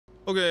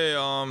Okay,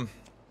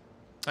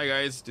 hi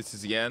guys, this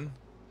is Yan.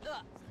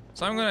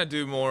 So I'm gonna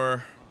do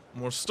more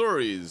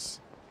stories.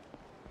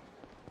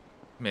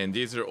 Man,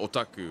 these are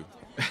otaku.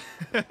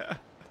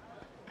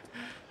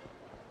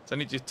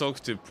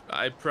 So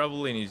I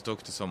probably need to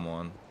talk to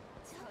someone.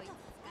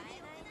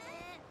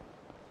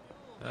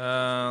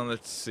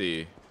 Let's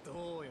see.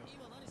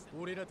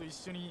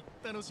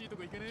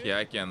 Yeah,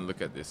 I can look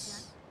at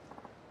this.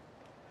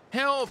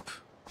 Help!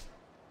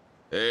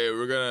 Hey,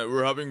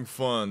 we're having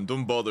fun.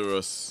 Don't bother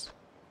us.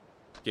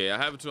 Okay, I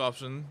have two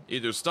options.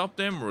 Either stop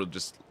them or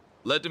just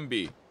let them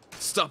be.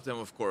 Stop them,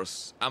 of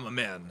course. I'm a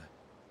man.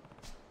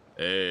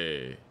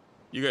 Hey,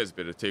 you guys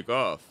better take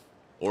off.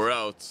 Or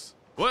else.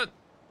 What?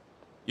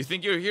 You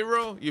think you're a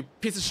hero? You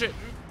piece of shit.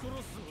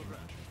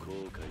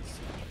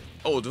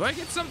 Oh, do I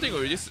get something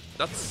or just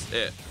that's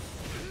it?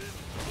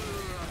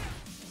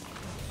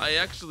 I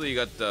actually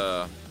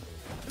got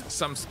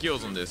some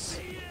skills on this.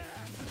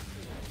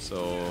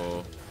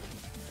 So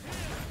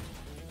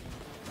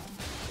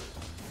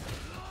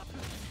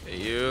hey,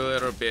 you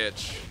little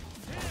bitch.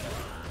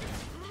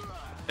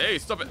 Hey,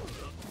 stop it.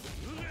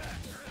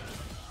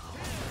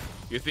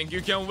 You think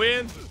you can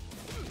win?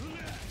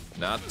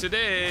 Not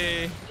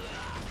today.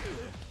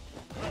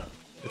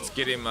 Let's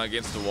get him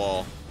against the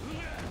wall.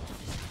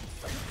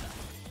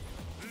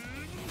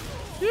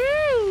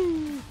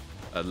 Woo!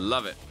 I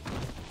love it.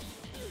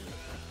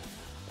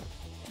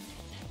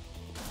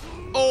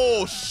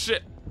 Oh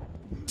shit.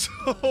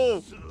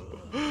 Oh.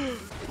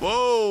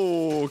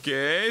 Whoa,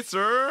 okay,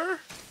 sir.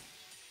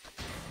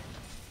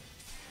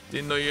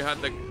 Didn't know you had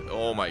the...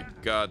 Oh my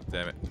god,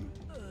 damn it.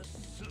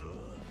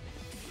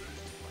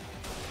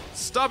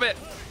 Stop it!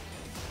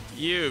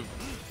 You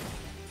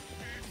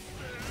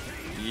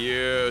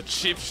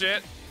cheap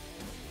shit.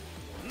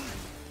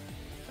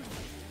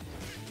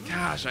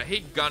 Gosh, I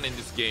hate gun in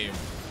this game.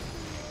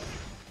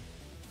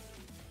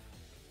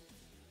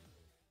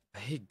 I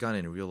hate gun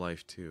in real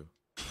life too.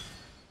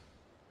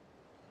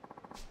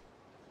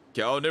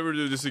 Okay, I'll never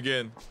do this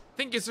again.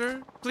 Thank you,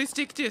 sir. Please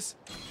take this.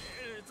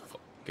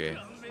 Okay.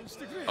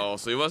 Oh,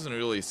 so it wasn't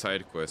really a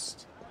side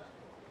quest.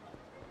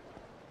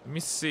 Let me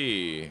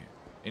see.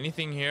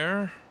 Anything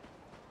here?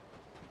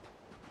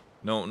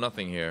 No,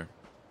 nothing here.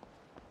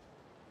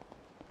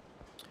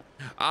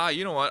 Ah,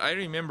 you know what? I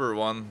remember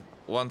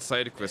one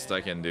side quest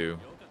I can do.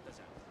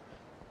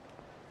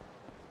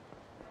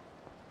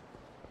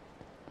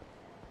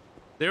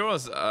 There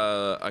was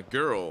a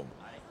girl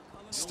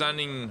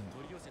standing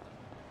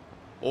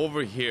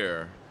over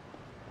here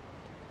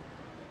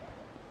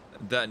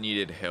that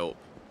needed help.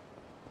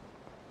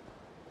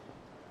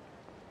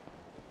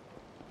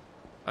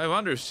 I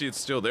wonder if she's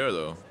still there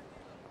though.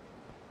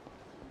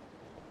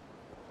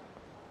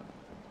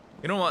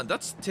 You know what?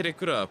 That's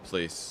Terekura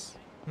place.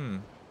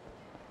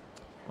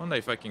 Wonder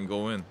if I can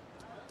go in.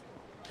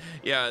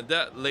 Yeah,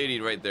 that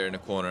lady right there in the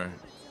corner.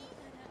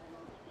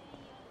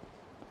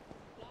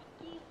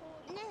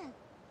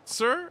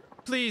 Sir,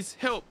 please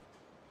help.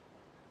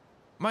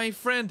 My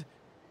friend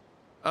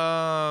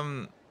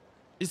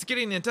is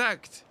getting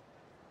attacked.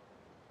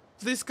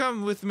 Please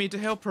come with me to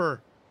help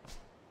her.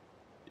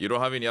 You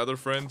don't have any other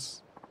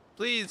friends?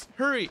 Please,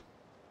 hurry.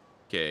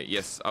 Okay,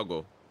 yes, I'll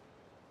go.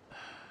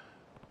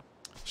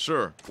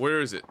 Sure,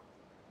 where is it?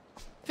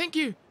 Thank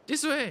you,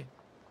 this way.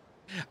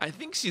 I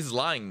think she's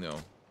lying though.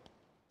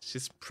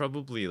 She's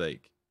probably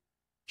like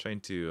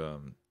trying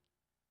to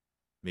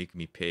make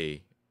me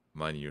pay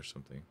money or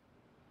something.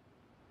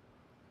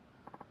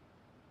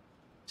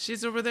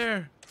 She's over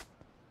there.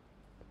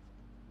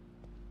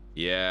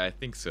 Yeah, I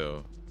think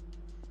so.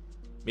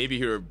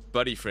 Maybe her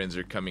buddy friends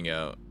are coming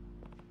out.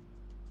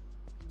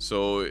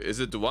 So,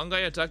 is it the one guy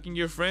attacking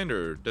your friend,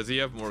 or does he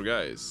have more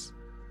guys?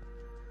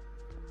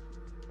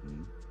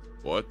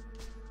 What?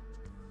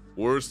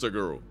 Where's the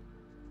girl?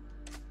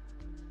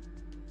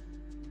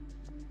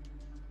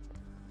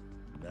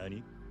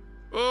 Nani?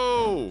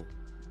 Oh!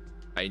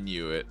 I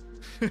knew it.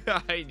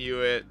 I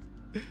knew it.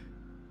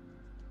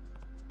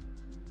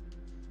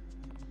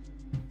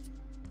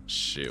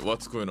 Shit,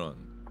 what's going on?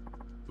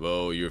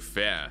 Whoa, you're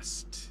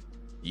fast.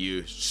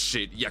 You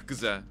shit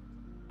Yakuza.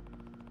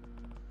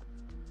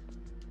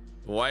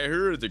 Well, I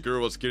heard the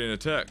girl was getting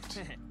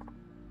attacked.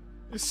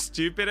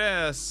 Stupid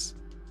ass.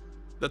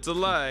 That's a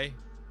lie.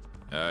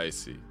 I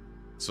see.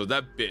 So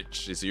that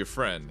bitch is your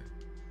friend.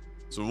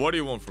 So what do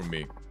you want from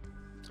me?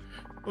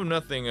 Oh,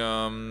 nothing.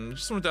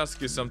 Just wanted to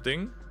ask you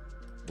something.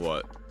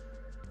 What?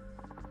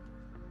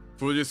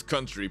 For this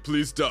country,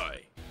 please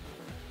die.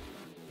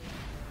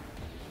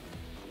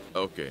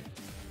 Okay.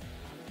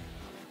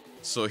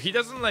 So he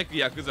doesn't like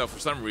Yakuza for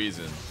some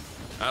reason.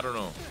 I don't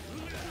know.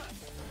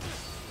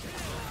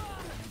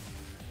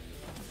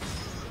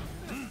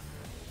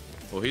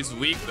 Well, he's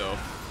weak though.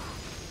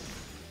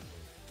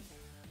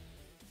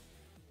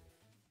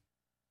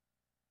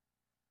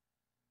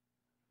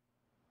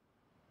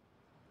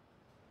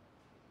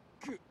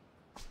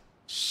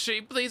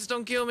 Shit, please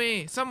don't kill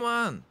me.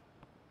 Someone.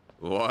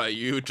 Why,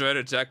 you tried to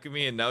attack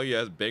me and now you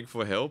have to beg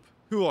for help?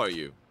 Who are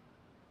you?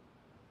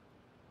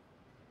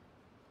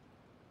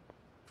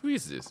 Who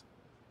is this?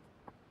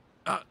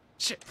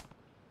 Shit.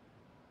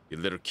 You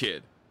little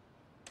kid.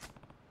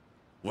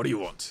 What do you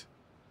want?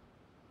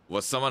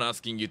 Was someone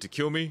asking you to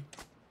kill me?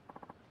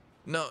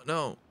 No,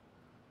 no.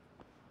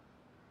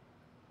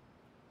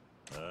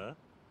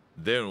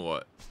 Then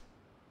what?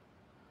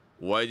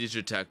 Why did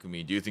you attack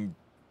me? Do you think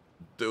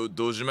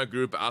Dojima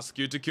Group asked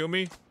you to kill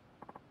me?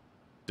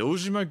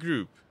 Dojima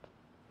Group?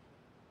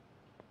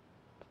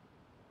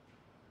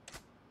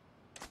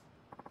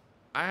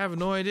 I have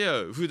no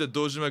idea who the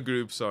Dojima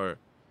Groups are.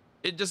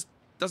 It just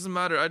doesn't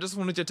matter. I just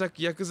wanted to attack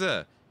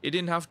Yakuza. It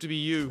didn't have to be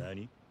you.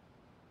 Nani?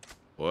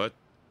 What?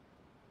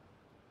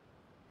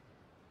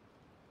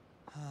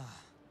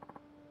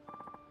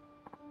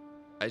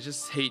 I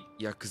just hate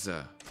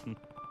Yakuza.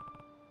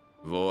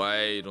 Well,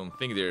 I don't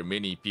think there are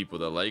many people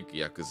that like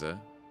Yakuza.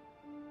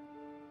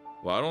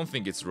 Well, I don't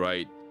think it's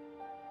right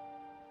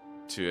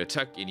to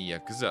attack any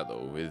Yakuza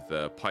though with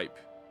a pipe.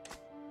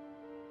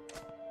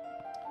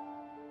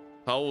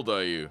 How old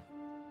are you?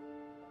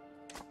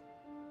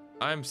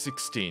 I'm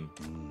 16.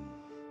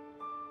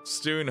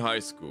 Still in high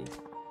school.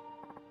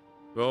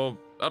 Well,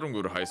 I don't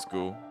go to high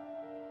school.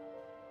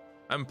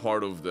 I'm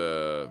part of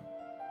the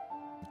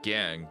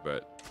gang,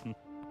 but...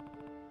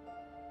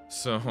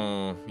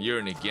 So, you're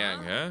in a gang,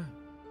 huh?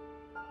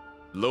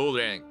 Low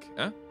rank,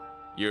 huh?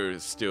 You're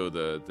still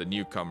the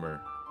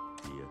newcomer.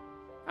 Yeah.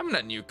 I'm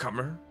not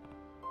newcomer.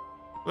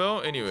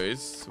 Well,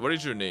 anyways, what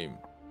is your name?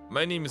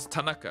 My name is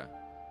Tanaka.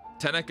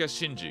 Tanaka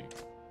Shinji.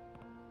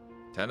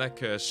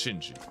 Tanaka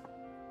Shinji.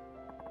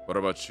 What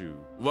about you?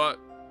 What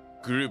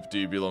group do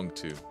you belong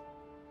to?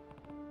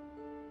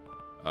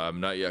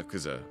 I'm not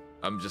Yakuza.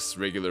 I'm just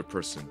regular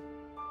person.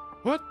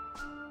 What?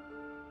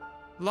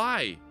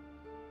 Lie.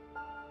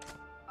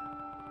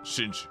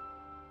 Shinji.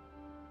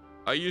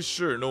 Are you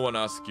sure no one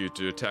asked you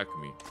to attack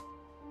me?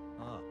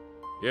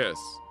 Yes.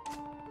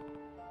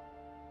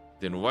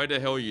 Then why the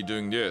hell are you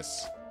doing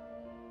this?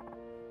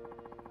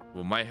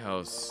 Well, my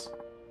house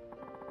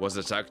was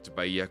attacked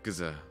by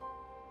Yakuza.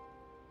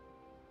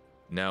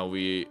 Now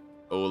we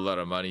owe a lot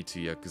of money to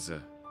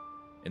Yakuza.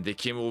 And they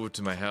came over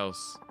to my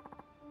house.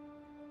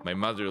 My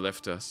mother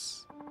left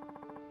us.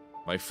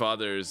 My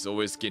father is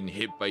always getting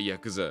hit by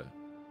Yakuza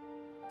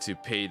to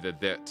pay the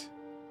debt.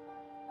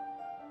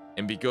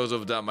 And because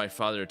of that, my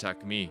father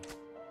attacked me.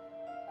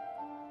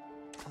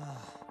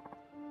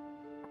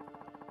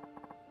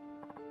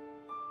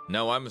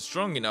 Now I'm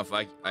strong enough,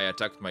 I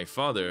attacked my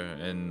father,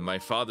 and my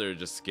father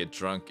just get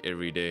drunk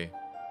every day.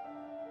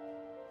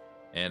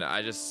 And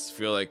I just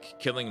feel like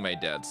killing my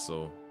dad,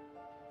 so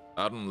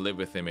I don't live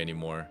with him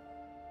anymore.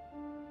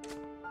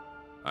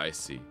 I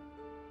see.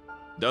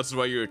 That's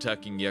why you're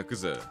attacking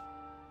Yakuza.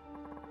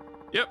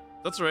 Yep,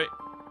 that's right.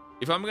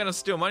 If I'm gonna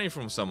steal money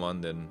from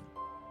someone, then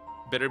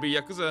better be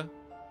Yakuza.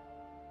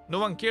 No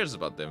one cares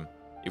about them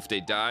if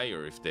they die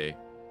or if they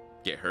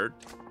get hurt.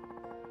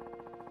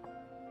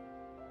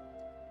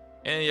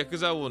 And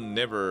Yakuza will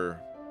never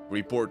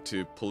report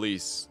to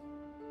police.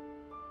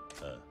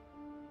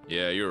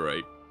 Yeah, you're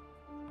right.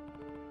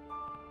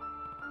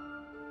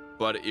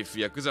 But if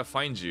Yakuza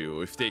finds you,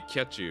 or if they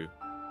catch you,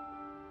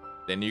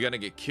 then you're gonna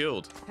get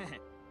killed.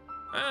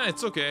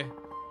 It's okay.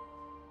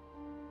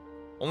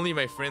 Only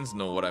my friends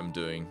know what I'm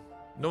doing.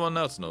 No one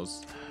else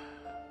knows.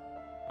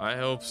 I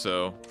hope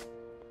so.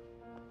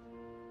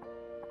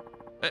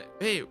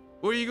 Hey,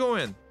 where are you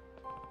going?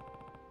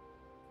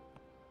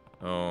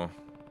 Oh,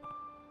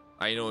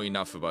 I know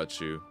enough about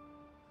you.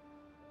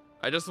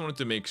 I just wanted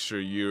to make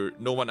sure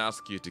no one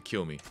asked you to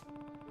kill me.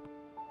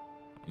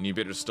 And you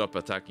better stop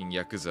attacking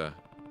Yakuza.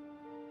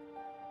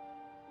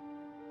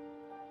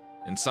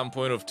 In some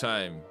point of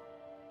time,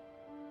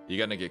 you're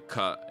gonna get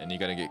caught and you're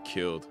gonna get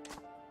killed.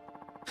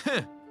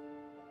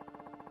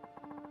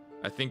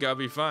 I think I'll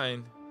be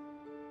fine.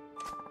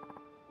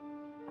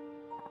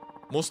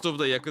 Most of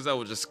the Yakuza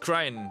will just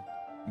cry and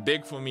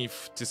beg for me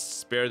to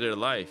spare their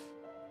life.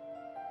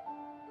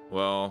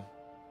 Well,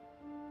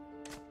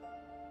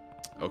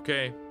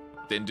 okay,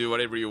 then do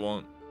whatever you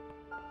want.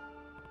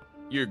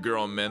 You're a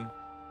grown man.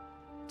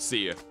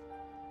 See ya.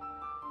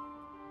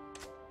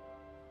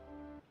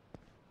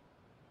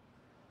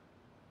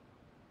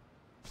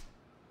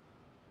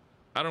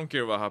 I don't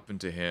care what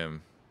happened to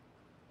him.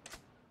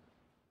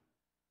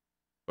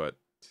 But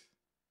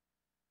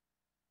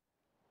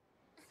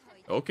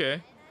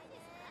okay.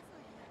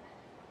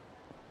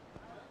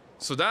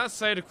 So that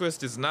side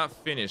quest is not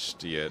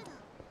finished yet.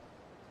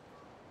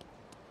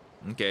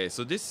 Okay,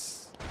 so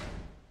this...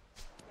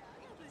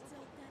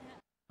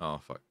 Oh,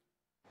 fuck.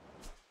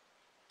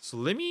 So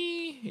let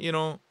me, I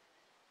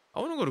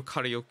want to go to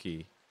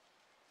karaoke.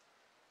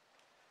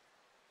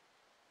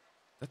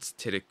 That's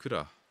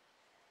Terekura.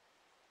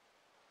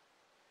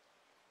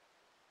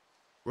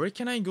 Where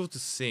can I go to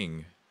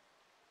sing?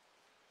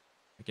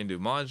 I can do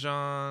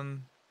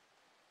mahjong.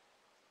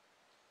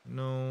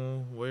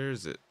 No, where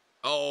is it?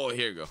 Oh,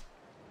 here you go.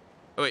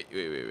 Oh, wait.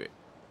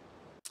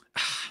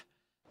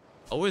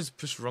 Always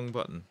push wrong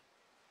button.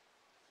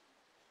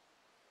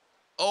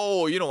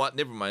 Oh, you know what?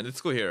 Never mind. Let's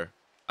go here.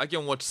 I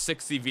can watch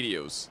sexy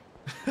videos.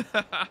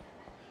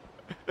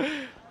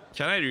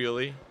 Can I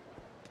really?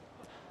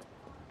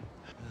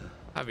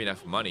 have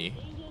enough money.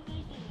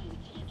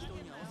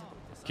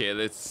 Okay,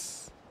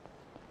 let's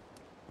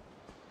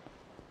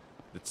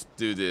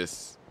do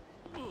this.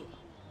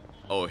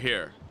 Oh,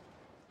 here.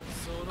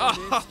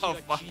 Oh,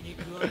 fuck.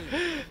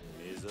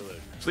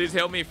 Please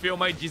help me feel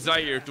my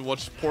desire to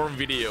watch porn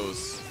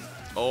videos.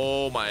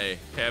 Oh my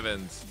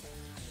heavens.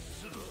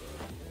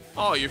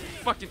 Oh, you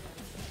fucking...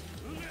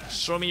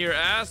 Show me your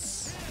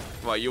ass.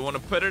 What, you want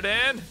to put it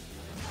in?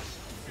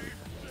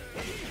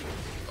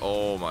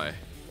 Oh my.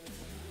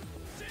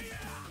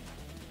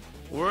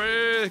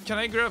 Where can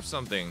I grab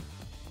something?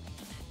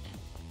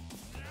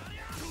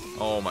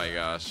 Oh my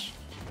gosh.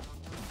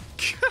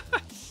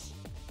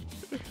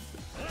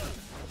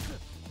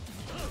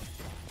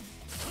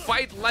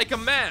 Fight like a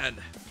man.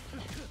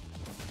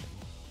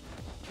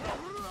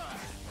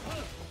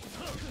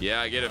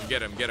 Yeah, get him,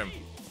 get him, get him.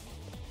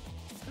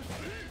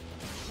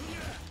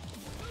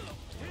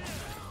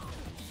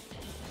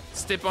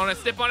 Step on it,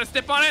 step on it,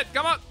 step on it.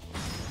 Come on.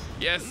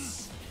 Yes.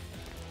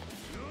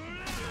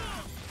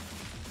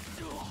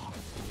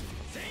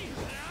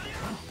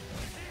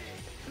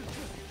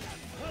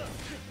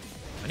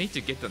 I need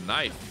to get the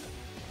knife.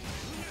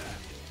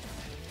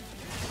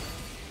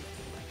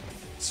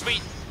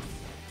 Sweet.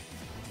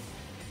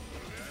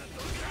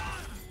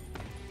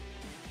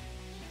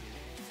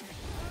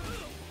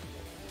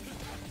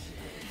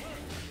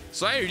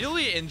 So I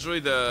really enjoy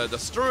the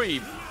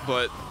story,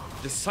 but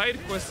the side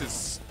quest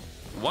is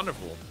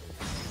wonderful.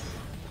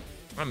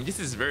 I mean, this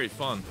is very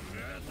fun.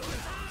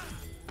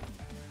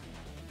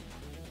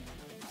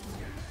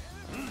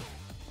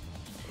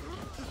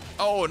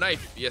 Oh,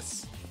 knife,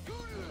 yes.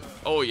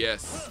 Oh,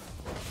 yes.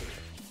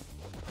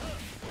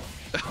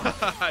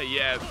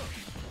 Yes.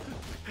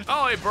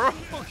 Oh, it broke.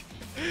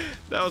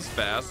 That was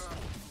fast.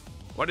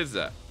 What is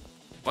that?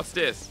 What's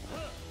this?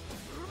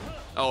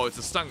 Oh, it's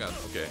a stun gun.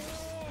 Okay.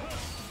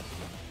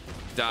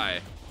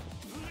 Die.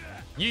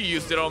 You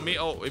used it on me.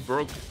 Oh, it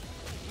broke.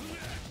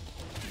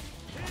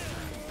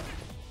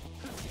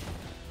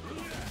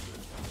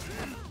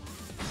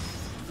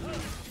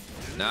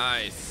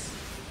 Nice.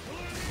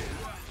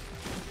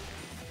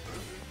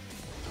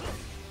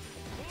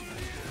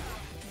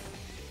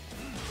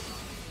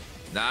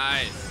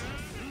 Nice.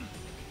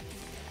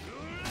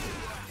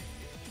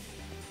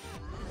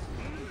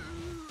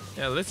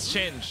 Yeah, let's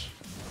change.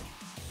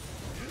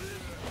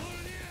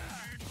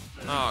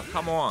 Oh,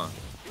 come on.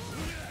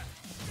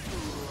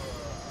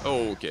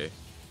 Oh, okay.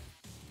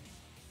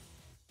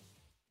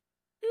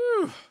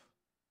 Whew.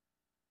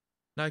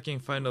 Now I can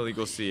finally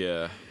go see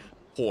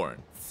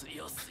porn.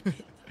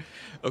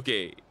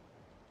 Okay.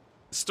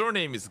 Store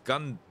name is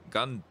Gun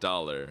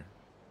Dollar.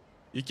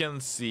 You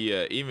can see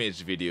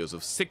image videos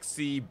of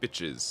sexy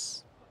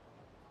bitches.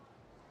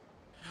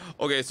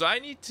 Okay, so I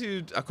need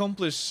to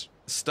accomplish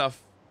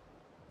stuff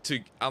to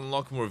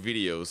unlock more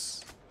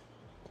videos.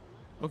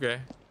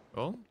 Okay,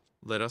 well,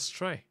 let us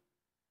try.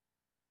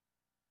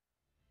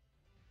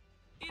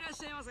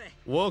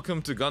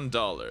 Welcome to Gun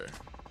Dollar.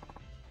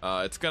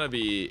 It's gonna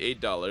be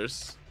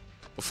 $8.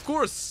 Of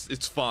course,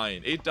 it's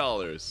fine.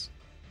 $8.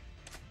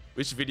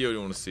 Which video do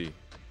you want to see?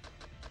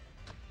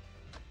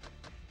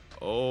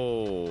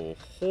 Oh,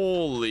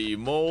 holy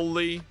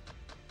moly.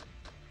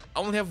 I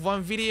only have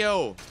one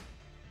video.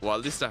 Well,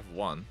 at least I have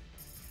one.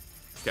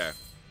 Okay.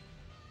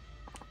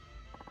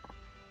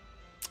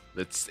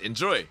 Let's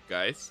enjoy,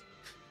 guys.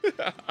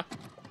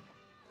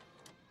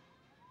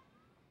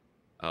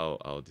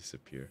 I'll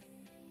disappear.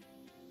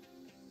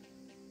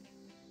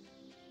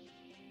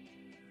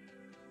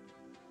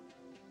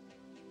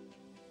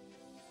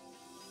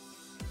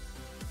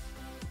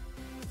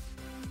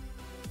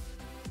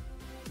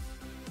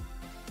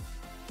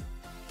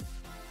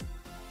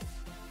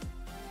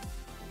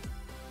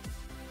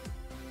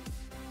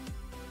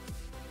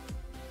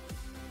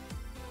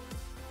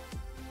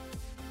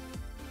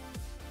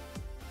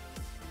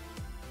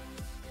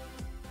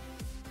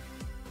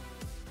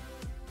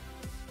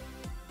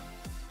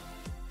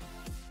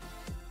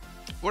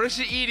 What is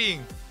she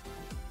eating?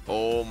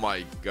 Oh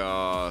my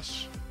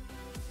gosh.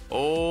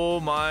 Oh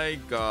my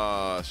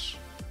gosh.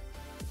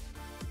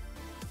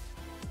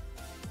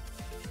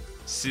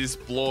 She's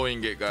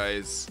blowing it,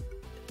 guys.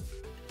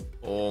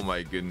 Oh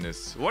my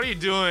goodness. What are you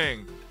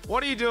doing?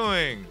 What are you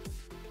doing?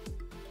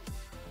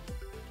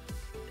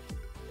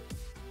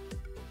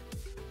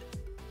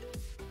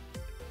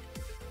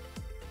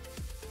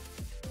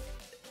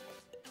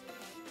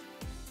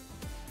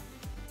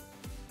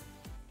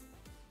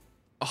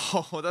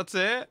 Oh, that's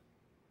it?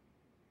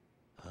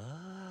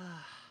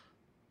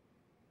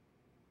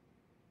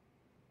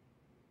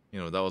 You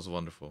know, that was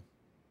wonderful.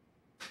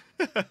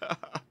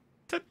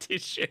 The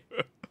tissue.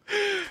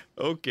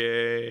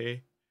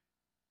 Okay.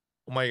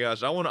 Oh my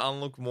gosh, I want to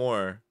unlock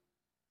more.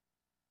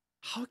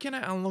 How can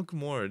I unlock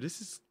more? This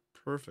is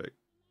perfect.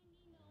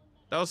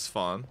 That was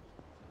fun.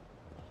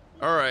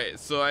 Alright,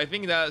 so I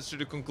think that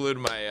should conclude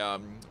my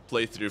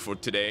playthrough for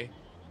today.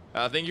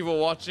 Thank you for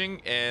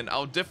watching, and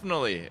I'll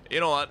definitely, you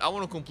know what, I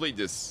want to complete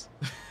this.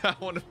 I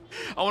want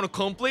to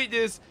complete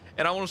this,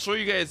 and I want to show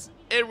you guys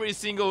every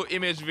single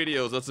image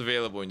videos that's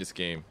available in this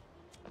game.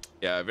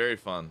 Yeah, very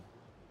fun.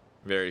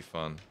 Very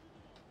fun.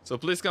 So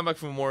please come back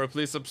for more.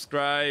 Please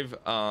subscribe.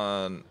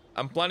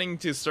 I'm planning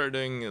to start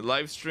doing a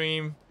live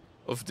stream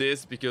of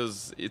this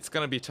because it's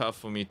gonna be tough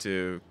for me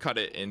to cut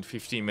it in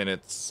 15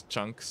 minutes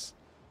chunks.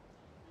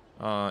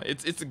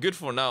 It's good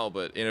for now,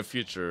 but in the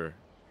future,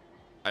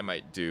 I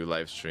might do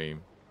live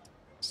stream.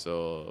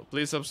 So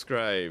please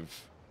subscribe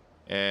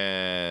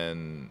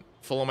and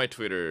follow my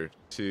Twitter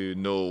to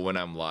know when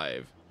I'm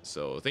live.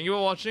 So thank you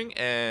for watching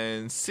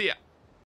and see ya.